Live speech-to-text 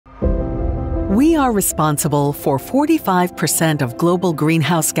We are responsible for 45% of global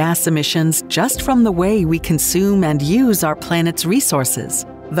greenhouse gas emissions just from the way we consume and use our planet's resources,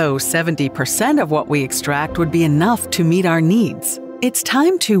 though 70% of what we extract would be enough to meet our needs. It's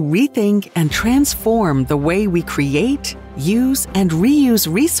time to rethink and transform the way we create, use, and reuse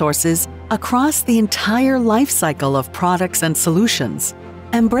resources across the entire life cycle of products and solutions.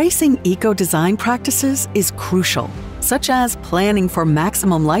 Embracing eco-design practices is crucial, such as planning for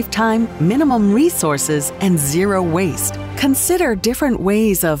maximum lifetime, minimum resources, and zero waste. Consider different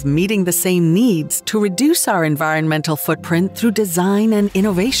ways of meeting the same needs to reduce our environmental footprint through design and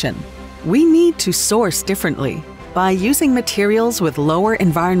innovation. We need to source differently. By using materials with lower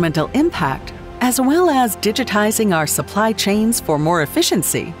environmental impact, as well as digitizing our supply chains for more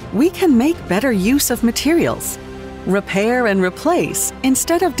efficiency, we can make better use of materials. Repair and replace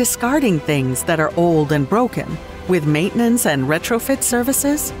instead of discarding things that are old and broken. With maintenance and retrofit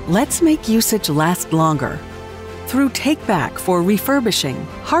services, let's make usage last longer. Through take-back for refurbishing,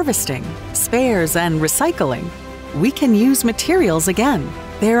 harvesting, spares, and recycling, we can use materials again.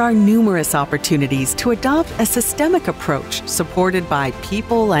 There are numerous opportunities to adopt a systemic approach supported by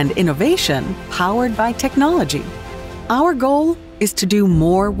people and innovation powered by technology. Our goal is to do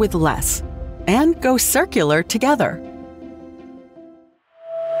more with less and go circular together.